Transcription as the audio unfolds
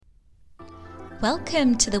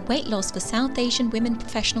Welcome to the Weight Loss for South Asian Women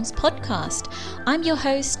Professionals podcast. I'm your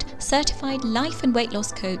host, certified life and weight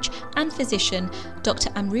loss coach and physician, Dr.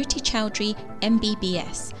 Amruti Chowdhury,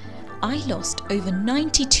 MBBS. I lost over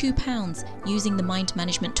 92 pounds using the mind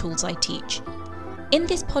management tools I teach. In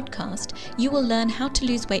this podcast, you will learn how to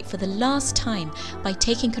lose weight for the last time by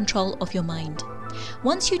taking control of your mind.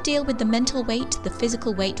 Once you deal with the mental weight, the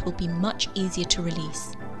physical weight will be much easier to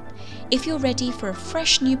release. If you're ready for a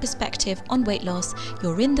fresh new perspective on weight loss,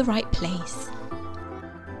 you're in the right place.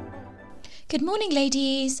 Good morning,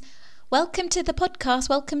 ladies. Welcome to the podcast.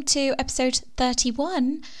 Welcome to episode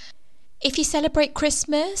 31. If you celebrate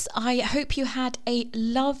Christmas, I hope you had a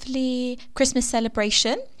lovely Christmas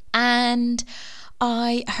celebration, and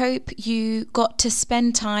I hope you got to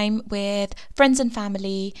spend time with friends and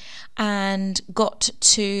family and got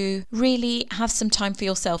to really have some time for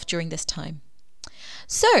yourself during this time.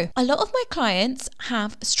 So, a lot of my clients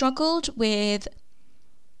have struggled with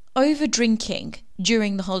over drinking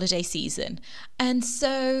during the holiday season. And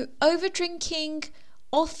so, over drinking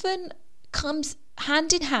often comes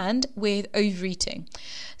hand in hand with overeating.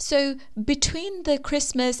 So, between the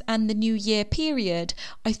Christmas and the New Year period,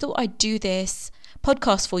 I thought I'd do this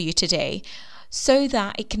podcast for you today so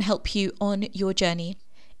that it can help you on your journey,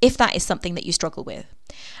 if that is something that you struggle with.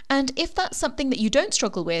 And if that's something that you don't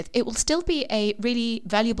struggle with, it will still be a really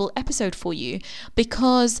valuable episode for you,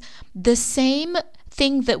 because the same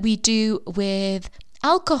thing that we do with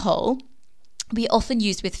alcohol, we often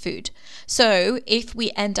use with food. So if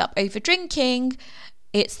we end up over drinking,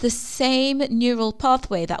 it's the same neural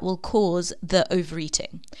pathway that will cause the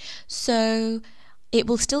overeating. So it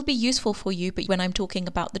will still be useful for you, but when I'm talking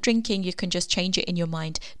about the drinking, you can just change it in your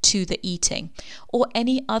mind to the eating or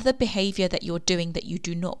any other behavior that you're doing that you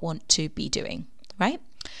do not want to be doing, right?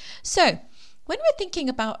 So when we're thinking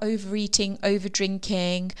about overeating, over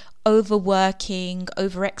drinking, overworking,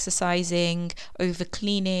 over exercising, over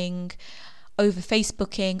cleaning, over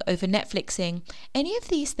Facebooking, over Netflixing, any of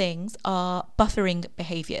these things are buffering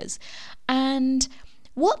behaviors. And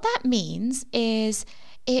what that means is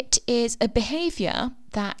it is a behavior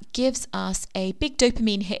that gives us a big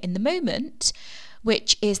dopamine hit in the moment,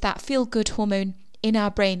 which is that feel-good hormone in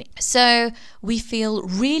our brain. So we feel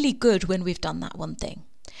really good when we've done that one thing.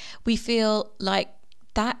 We feel like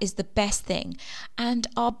that is the best thing. And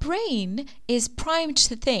our brain is primed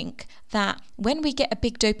to think that when we get a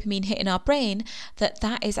big dopamine hit in our brain,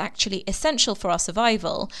 that is actually essential for our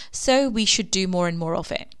survival. So we should do more and more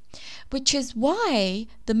of it. Which is why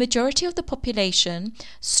the majority of the population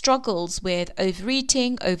struggles with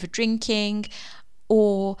overeating, over drinking,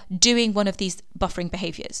 or doing one of these buffering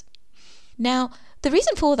behaviors. Now, the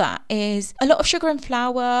reason for that is a lot of sugar and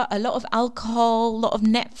flour, a lot of alcohol, a lot of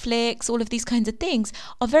Netflix, all of these kinds of things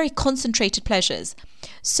are very concentrated pleasures.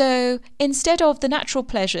 So instead of the natural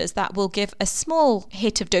pleasures that will give a small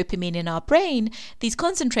hit of dopamine in our brain, these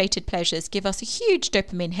concentrated pleasures give us a huge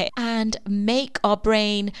dopamine hit and make our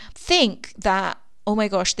brain think that, oh my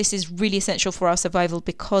gosh, this is really essential for our survival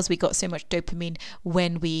because we got so much dopamine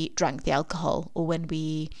when we drank the alcohol, or when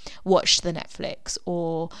we watched the Netflix,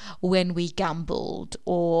 or when we gambled,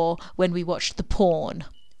 or when we watched the porn,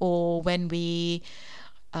 or when we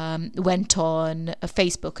went on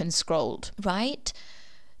Facebook and scrolled, right?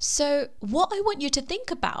 So what I want you to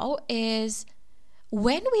think about is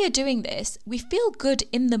when we are doing this, we feel good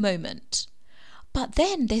in the moment, but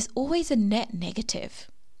then there's always a net negative.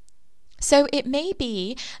 So it may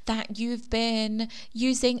be that you've been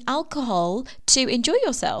using alcohol to enjoy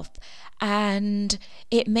yourself, and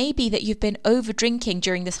it may be that you've been over drinking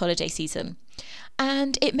during this holiday season.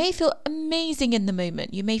 And it may feel amazing in the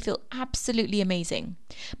moment. You may feel absolutely amazing.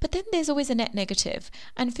 But then there's always a net negative.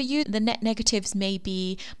 And for you, the net negatives may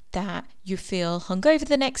be that you feel hungover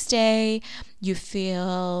the next day, you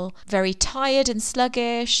feel very tired and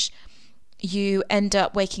sluggish, you end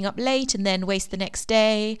up waking up late and then waste the next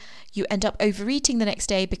day, you end up overeating the next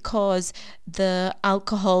day because the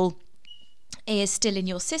alcohol is still in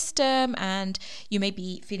your system, and you may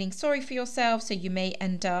be feeling sorry for yourself, so you may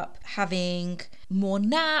end up having more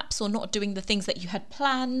naps or not doing the things that you had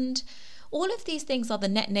planned. All of these things are the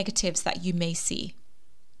net negatives that you may see.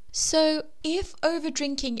 So if over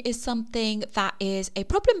drinking is something that is a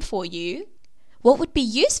problem for you, what would be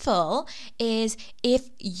useful is if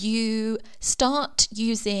you start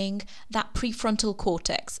using that prefrontal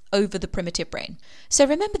cortex over the primitive brain. So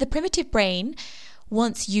remember, the primitive brain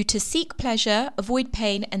wants you to seek pleasure, avoid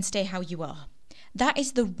pain, and stay how you are. That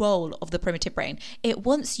is the role of the primitive brain. It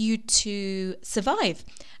wants you to survive,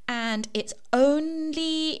 and its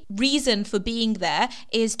only reason for being there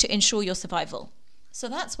is to ensure your survival. So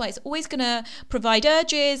that's why it's always going to provide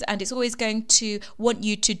urges, and it's always going to want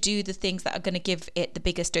you to do the things that are going to give it the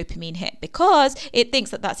biggest dopamine hit, because it thinks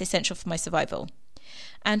that that's essential for my survival.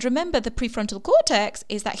 And remember, the prefrontal cortex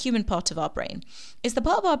is that human part of our brain. It's the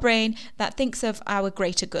part of our brain that thinks of our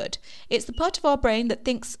greater good. It's the part of our brain that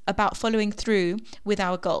thinks about following through with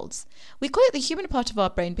our goals. We call it the human part of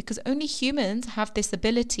our brain because only humans have this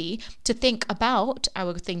ability to think about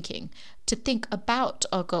our thinking, to think about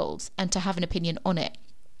our goals, and to have an opinion on it.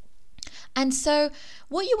 And so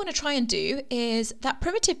what you want to try and do is, that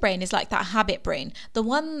primitive brain is like that habit brain, the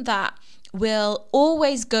one that will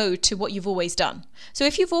always go to what you've always done. So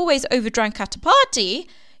if you've always overdrank at a party,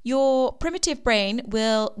 your primitive brain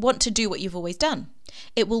will want to do what you've always done.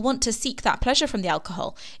 It will want to seek that pleasure from the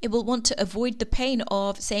alcohol. It will want to avoid the pain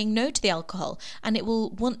of saying no to the alcohol, and it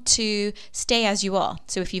will want to stay as you are.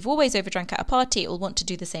 So if you've always overdrank at a party, it will want to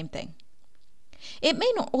do the same thing. It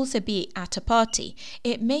may not also be at a party.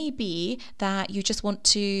 It may be that you just want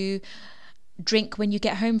to drink when you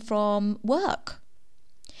get home from work.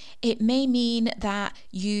 It may mean that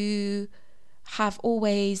you have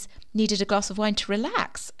always needed a glass of wine to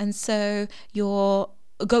relax, and so you're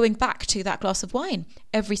going back to that glass of wine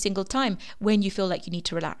every single time when you feel like you need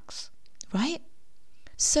to relax, right?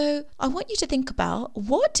 So I want you to think about,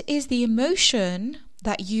 what is the emotion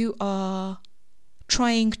that you are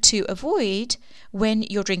trying to avoid when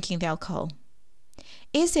you're drinking the alcohol?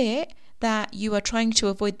 Is it that you are trying to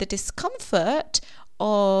avoid the discomfort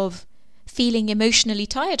of feeling emotionally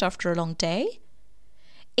tired after a long day?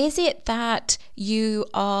 Is it that you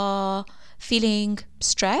are feeling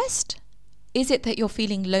stressed? Is it that you're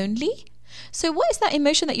feeling lonely? So what is that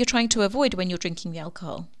emotion that you're trying to avoid when you're drinking the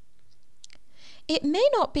alcohol? It may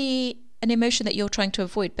not be an emotion that you're trying to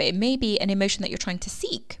avoid, but it may be an emotion that you're trying to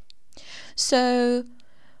seek. So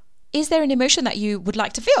is there an emotion that you would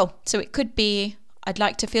like to feel? So it could be, I'd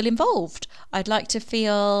like to feel involved. I'd like to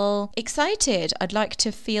feel excited. I'd like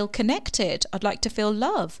to feel connected. I'd like to feel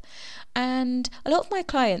love. And a lot of my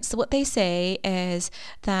clients, what they say is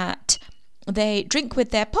that they drink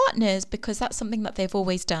with their partners because that's something that they've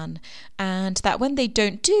always done. And that when they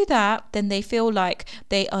don't do that, then they feel like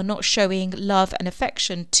they are not showing love and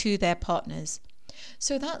affection to their partners.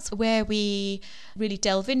 So that's where we really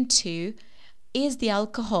delve into, is the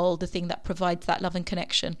alcohol the thing that provides that love and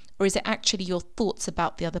connection, or is it actually your thoughts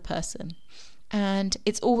about the other person? And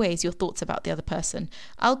it's always your thoughts about the other person.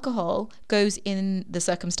 Alcohol goes in the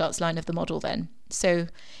circumstance line of the model then. So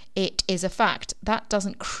it is a fact that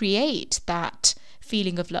doesn't create that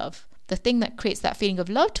feeling of love. The thing that creates that feeling of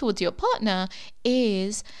love towards your partner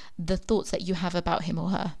is the thoughts that you have about him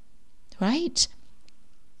or her, right?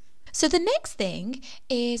 So the next thing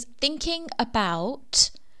is thinking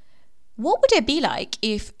about, what would it be like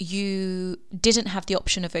if you didn't have the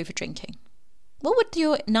option of overdrinking? What would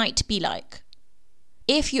your night be like?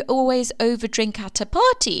 If you always overdrink at a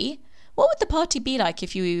party, what would the party be like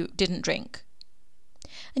if you didn't drink?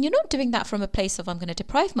 And you're not doing that from a place of, I'm going to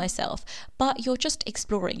deprive myself, but you're just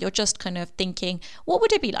exploring. You're just kind of thinking, what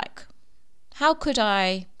would it be like? How could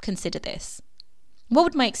I consider this? What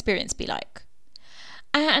would my experience be like?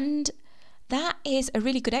 And that is a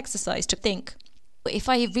really good exercise to think, if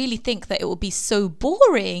I really think that it will be so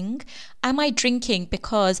boring, am I drinking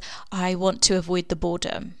because I want to avoid the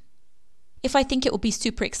boredom? If I think it will be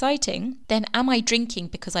super exciting, then am I drinking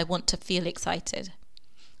because I want to feel excited?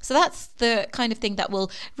 So that's the kind of thing that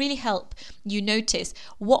will really help you notice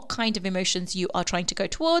what kind of emotions you are trying to go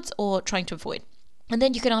towards or trying to avoid. And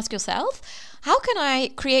then you can ask yourself, how can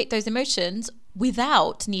I create those emotions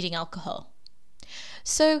without needing alcohol?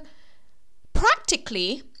 So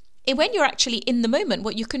practically, when you're actually in the moment,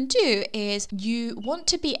 what you can do is you want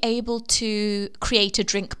to be able to create a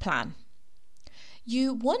drink plan.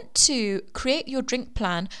 You want to create your drink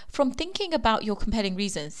plan from thinking about your compelling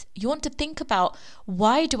reasons. You want to think about,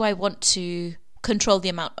 why do I want to control the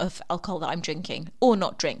amount of alcohol that I'm drinking or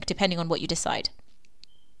not drink, depending on what you decide.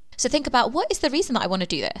 So think about, what is the reason that I want to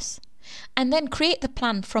do this? And then create the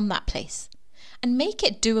plan from that place and make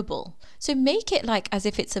it doable. So make it like as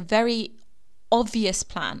if it's a very obvious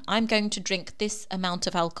plan. I'm going to drink this amount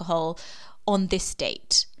of alcohol on this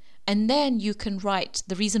date. And then you can write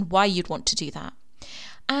the reason why you'd want to do that.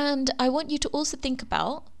 And I want you to also think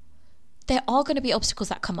about, there are going to be obstacles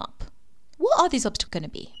that come up. What are these obstacles going to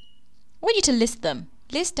be? I want you to list them.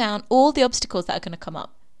 List down all the obstacles that are going to come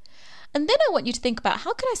up. And then I want you to think about,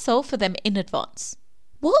 how can I solve for them in advance?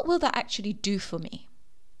 What will that actually do for me?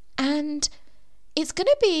 And it's going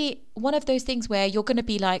to be one of those things where you're going to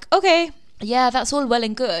be like, okay, yeah, that's all well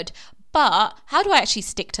and good, but how do I actually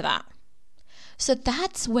stick to that? So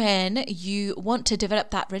that's when you want to develop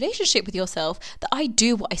that relationship with yourself, that I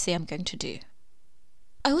do what I say I'm going to do.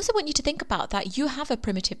 I also want you to think about that you have a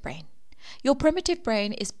primitive brain. Your primitive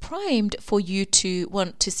brain is primed for you to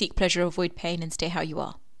want to seek pleasure, avoid pain, and stay how you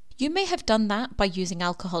are. You may have done that by using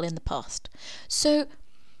alcohol in the past. So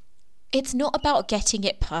it's not about getting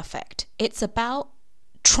it perfect. It's about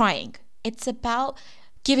trying. It's about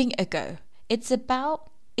giving it a go. It's about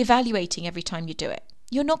evaluating every time you do it.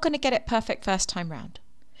 You're not going to get it perfect first time round.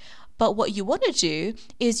 But what you want to do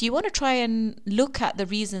is you want to try and look at the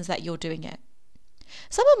reasons that you're doing it.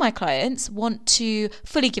 Some of my clients want to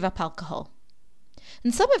fully give up alcohol.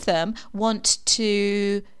 And some of them want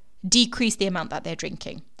to decrease the amount that they're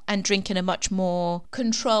drinking and drink in a much more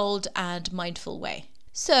controlled and mindful way.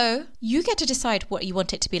 So you get to decide what you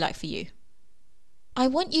want it to be like for you. I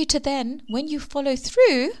want you to then, when you follow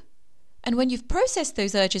through and when you've processed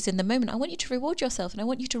those urges in the moment, I want you to reward yourself, and I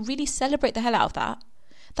want you to really celebrate the hell out of that.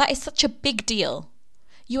 That is such a big deal.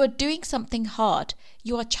 You are doing something hard.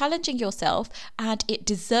 You are challenging yourself, and it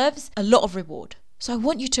deserves a lot of reward. So I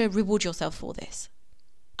want you to reward yourself for this.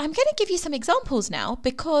 I'm going to give you some examples now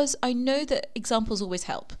because I know that examples always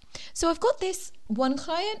help. So I've got this one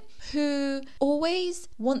client who always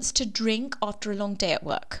wants to drink after a long day at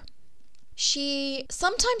work. She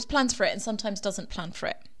sometimes plans for it and sometimes doesn't plan for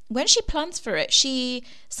it. When she plans for it, she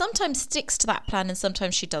sometimes sticks to that plan and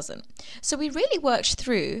sometimes she doesn't. So we really worked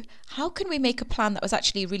through how can we make a plan that was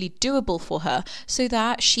actually really doable for her so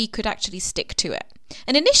that she could actually stick to it.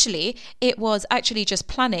 And initially, it was actually just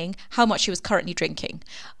planning how much she was currently drinking,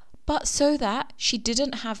 but so that she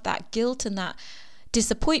didn't have that guilt and that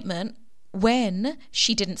disappointment when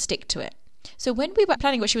she didn't stick to it. So when we were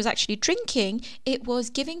planning what she was actually drinking, it was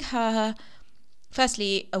giving her,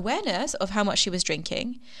 firstly, awareness of how much she was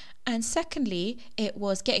drinking. And secondly, it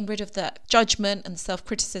was getting rid of the judgment and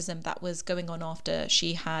self-criticism that was going on after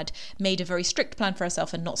she had made a very strict plan for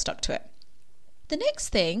herself and not stuck to it. The next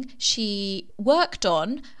thing she worked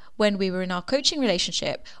on when we were in our coaching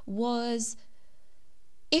relationship was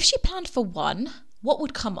if she planned for one, what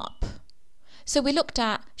would come up? So we looked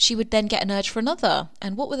at, she would then get an urge for another,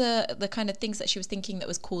 and what were the kind of things that she was thinking that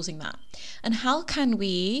was causing that? And how can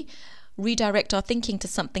we redirect our thinking to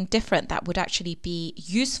something different that would actually be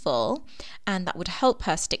useful and that would help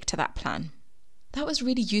her stick to that plan? That was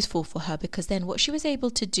really useful for her because then what she was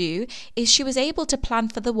able to do is she was able to plan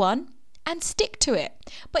for the one and stick to it.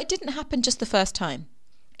 But it didn't happen just the first time.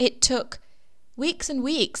 It took weeks and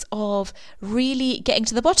weeks of really getting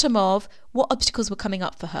to the bottom of what obstacles were coming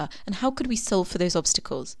up for her and how could we solve for those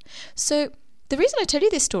obstacles. So the reason I tell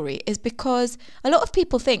you this story is because a lot of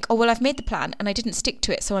people think, oh, well, I've made the plan and I didn't stick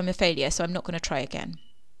to it, so I'm a failure, so I'm not going to try again.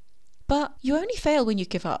 But you only fail when you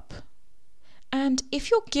give up. And if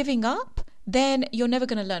you're giving up, then you're never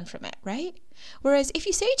going to learn from it, right? Whereas if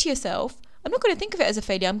you say to yourself, I'm not going to think of it as a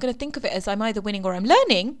failure, I'm going to think of it as I'm either winning or I'm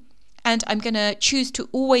learning, and I'm going to choose to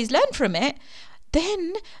always learn from it,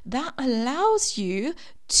 then that allows you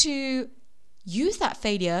to use that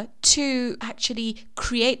failure to actually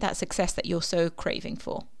create that success that you're so craving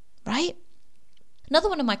for, right? Another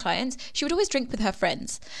one of my clients, she would always drink with her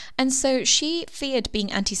friends. And so she feared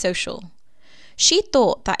being antisocial. She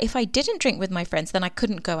thought that if I didn't drink with my friends, then I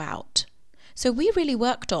couldn't go out. So we really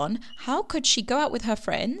worked on how could she go out with her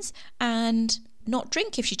friends and not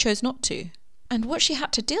drink if she chose not to. And what she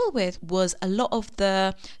had to deal with was a lot of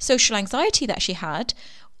the social anxiety that she had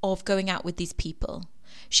of going out with these people.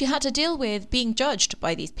 She had to deal with being judged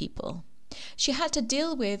by these people. She had to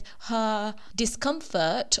deal with her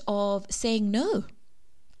discomfort of saying no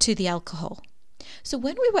to the alcohol. So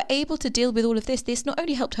when we were able to deal with all of this not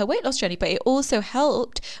only helped her weight loss journey, but it also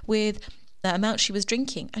helped with the amount she was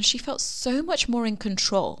drinking. And she felt so much more in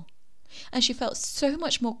control. And she felt so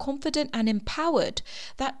much more confident and empowered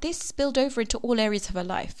that this spilled over into all areas of her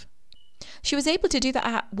life. She was able to do that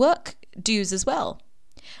at work dues as well.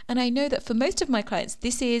 And I know that for most of my clients,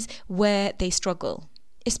 this is where they struggle,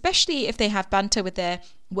 especially if they have banter with their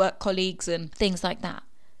work colleagues and things like that.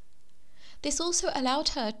 This also allowed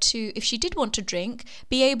her to, if she did want to drink,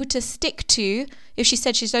 be able to stick to, if she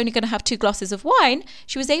said she's only going to have 2 glasses of wine,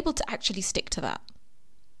 she was able to actually stick to that.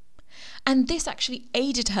 And this actually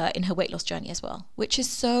aided her in her weight loss journey as well, which is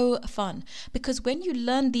so fun because when you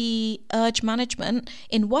learn the urge management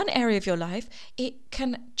in one area of your life, it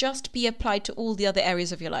can just be applied to all the other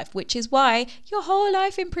areas of your life, which is why your whole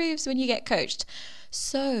life improves when you get coached.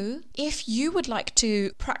 So if you would like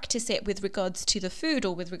to practice it with regards to the food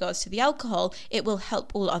or with regards to the alcohol, it will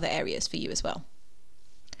help all other areas for you as well.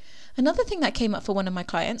 Another thing that came up for one of my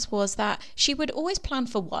clients was that she would always plan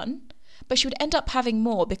for one, but she would end up having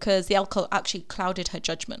more because the alcohol actually clouded her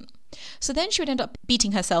judgment. So then she would end up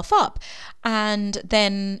beating herself up and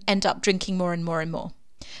then end up drinking more and more and more.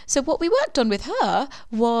 So what we worked on with her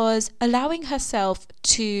was allowing herself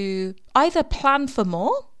to either plan for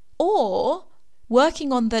more or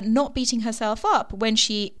working on the not beating herself up when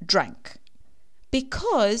she drank.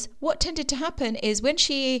 Because what tended to happen is when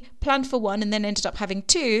she planned for one and then ended up having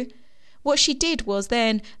two, what she did was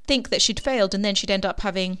then think that she'd failed and then she'd end up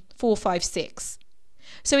having 4, 5, 6.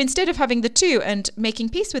 So instead of having the two and making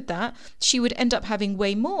peace with that, she would end up having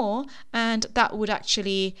way more, and that would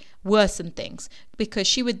actually worsen things because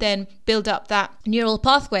she would then build up that neural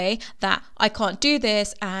pathway that I can't do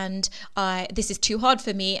this and this is too hard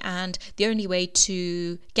for me, and the only way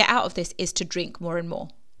to get out of this is to drink more and more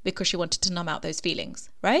because she wanted to numb out those feelings,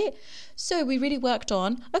 right? So we really worked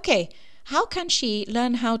on, okay, how can she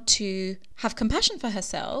learn how to have compassion for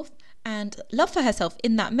herself and love for herself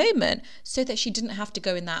in that moment so that she didn't have to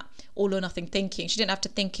go in that all or nothing thinking. She didn't have to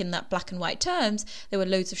think in that black and white terms. There were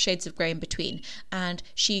loads of shades of grey in between. And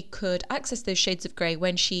she could access those shades of grey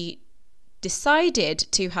when she decided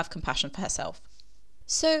to have compassion for herself.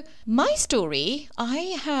 So my story,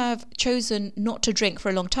 I have chosen not to drink for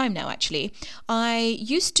a long time now, actually. I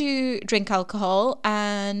used to drink alcohol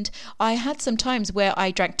and I had some times where I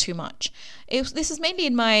drank too much. This is mainly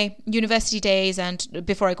in my university days and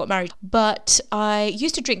before I got married. But I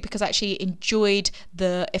used to drink because I actually enjoyed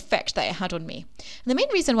the effect that it had on me. And the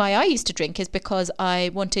main reason why I used to drink is because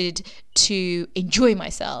I wanted to enjoy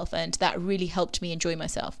myself, and that really helped me enjoy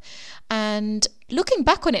myself. And looking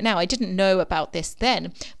back on it now, I didn't know about this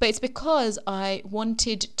then, but it's because I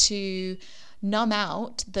wanted to numb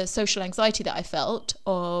out the social anxiety that I felt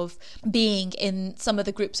of being in some of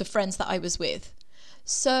the groups of friends that I was with.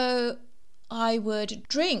 So I would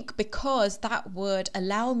drink because that would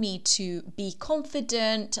allow me to be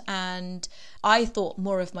confident and I thought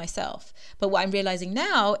more of myself. But what I'm realizing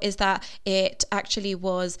now is that it actually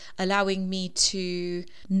was allowing me to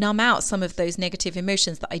numb out some of those negative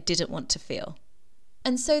emotions that I didn't want to feel.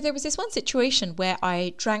 And so there was this one situation where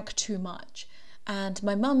I drank too much and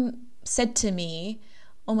my mum said to me,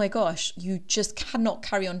 "Oh my gosh, you just cannot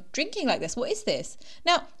carry on drinking like this. What is this?"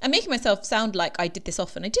 Now, I'm making myself sound like I did this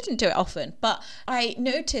often. I didn't do it often, but I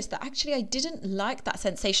noticed that actually I didn't like that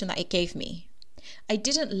sensation that it gave me. I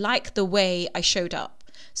didn't like the way I showed up.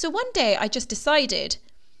 So one day I just decided,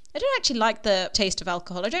 I don't actually like the taste of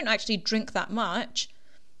alcohol. I don't actually drink that much.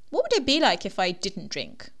 What would it be like if I didn't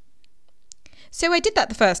drink? So I did that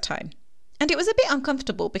the first time. And it was a bit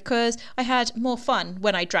uncomfortable because I had more fun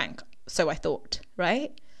when I drank. So I thought,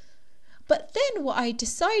 right? But then what I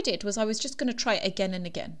decided was I was just going to try it again and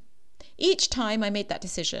again. Each time I made that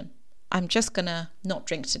decision, I'm just going to not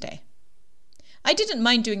drink today. I didn't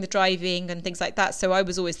mind doing the driving and things like that, so I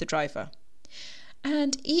was always the driver.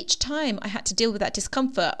 And each time I had to deal with that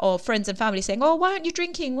discomfort of friends and family saying, "Oh, why aren't you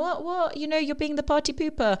drinking? What? You know, you're being the party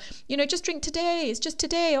pooper. You know, just drink today. It's just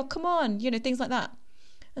today. Oh, come on." You know, things like that.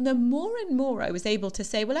 And the more and more I was able to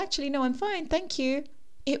say, "Well, actually, no, I'm fine. Thank you."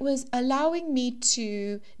 It was allowing me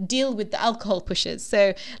to deal with the alcohol pushes.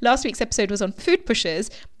 So last week's episode was on food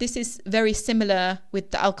pushes. This is very similar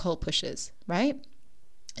with the alcohol pushes, right?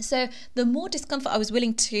 So the more discomfort I was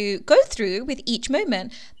willing to go through with each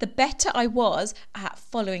moment, the better I was at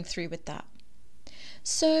following through with that.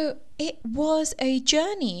 So it was a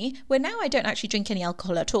journey where now I don't actually drink any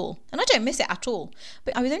alcohol at all. And I don't miss it at all.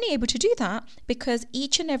 But I was only able to do that because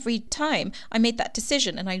each and every time I made that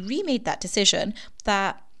decision and I remade that decision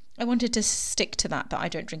that I wanted to stick to that I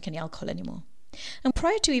don't drink any alcohol anymore. And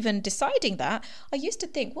prior to even deciding that, I used to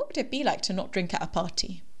think, what would it be like to not drink at a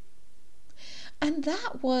party? And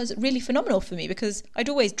that was really phenomenal for me because I'd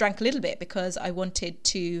always drank a little bit because I wanted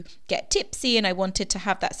to get tipsy and I wanted to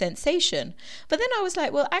have that sensation. But then I was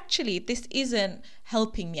like, well, actually, this isn't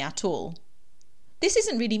helping me at all. This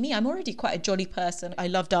isn't really me. I'm already quite a jolly person. I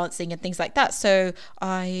love dancing and things like that. So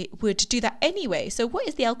I would do that anyway. So what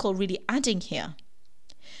is the alcohol really adding here?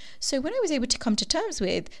 So when I was able to come to terms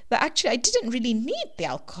with that, actually, I didn't really need the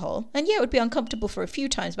alcohol. And yeah, it would be uncomfortable for a few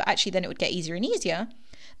times, but actually then it would get easier and easier.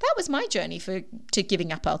 That was my journey to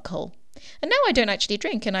giving up alcohol. And now I don't actually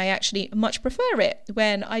drink, and I actually much prefer it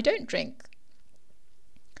when I don't drink.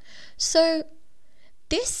 So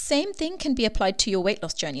this same thing can be applied to your weight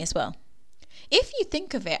loss journey as well. If you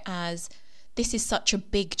think of it as, this is such a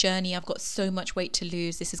big journey, I've got so much weight to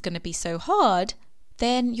lose, this is going to be so hard,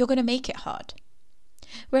 then you're going to make it hard.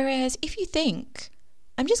 Whereas if you think,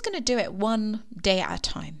 I'm just going to do it one day at a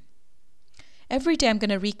time. Every day I'm going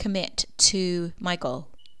to recommit to my goal.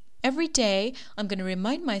 Every day, I'm going to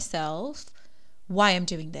remind myself why I'm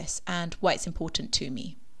doing this and why it's important to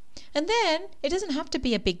me. And then it doesn't have to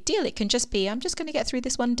be a big deal. It can just be, I'm just going to get through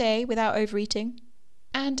this one day without overeating.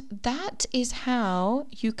 And that is how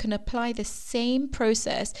you can apply the same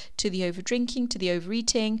process to the overdrinking, to the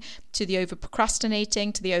overeating, to the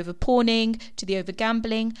overprocrastinating, to the overporning, to the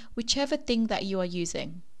overgambling, whichever thing that you are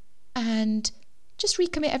using. And just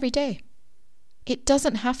recommit every day. It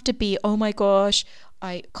doesn't have to be, oh my gosh,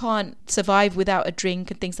 I can't survive without a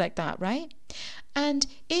drink and things like that, right? And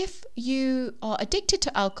if you are addicted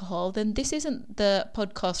to alcohol, then this isn't the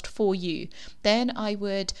podcast for you. Then I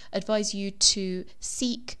would advise you to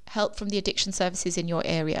seek help from the addiction services in your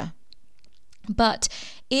area. But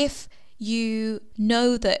if you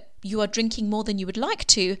know that you are drinking more than you would like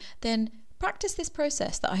to, then practice this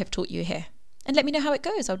process that I have taught you here. And let me know how it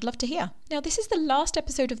goes. I would love to hear. Now, this is the last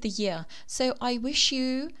episode of the year. So I wish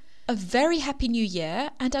you a very happy new year,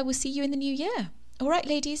 and I will see you in the new year. All right,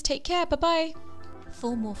 ladies, take care. Bye-bye.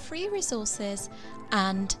 For more free resources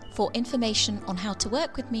and for information on how to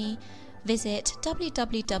work with me, visit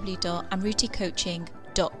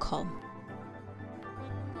www.amruticoaching.com.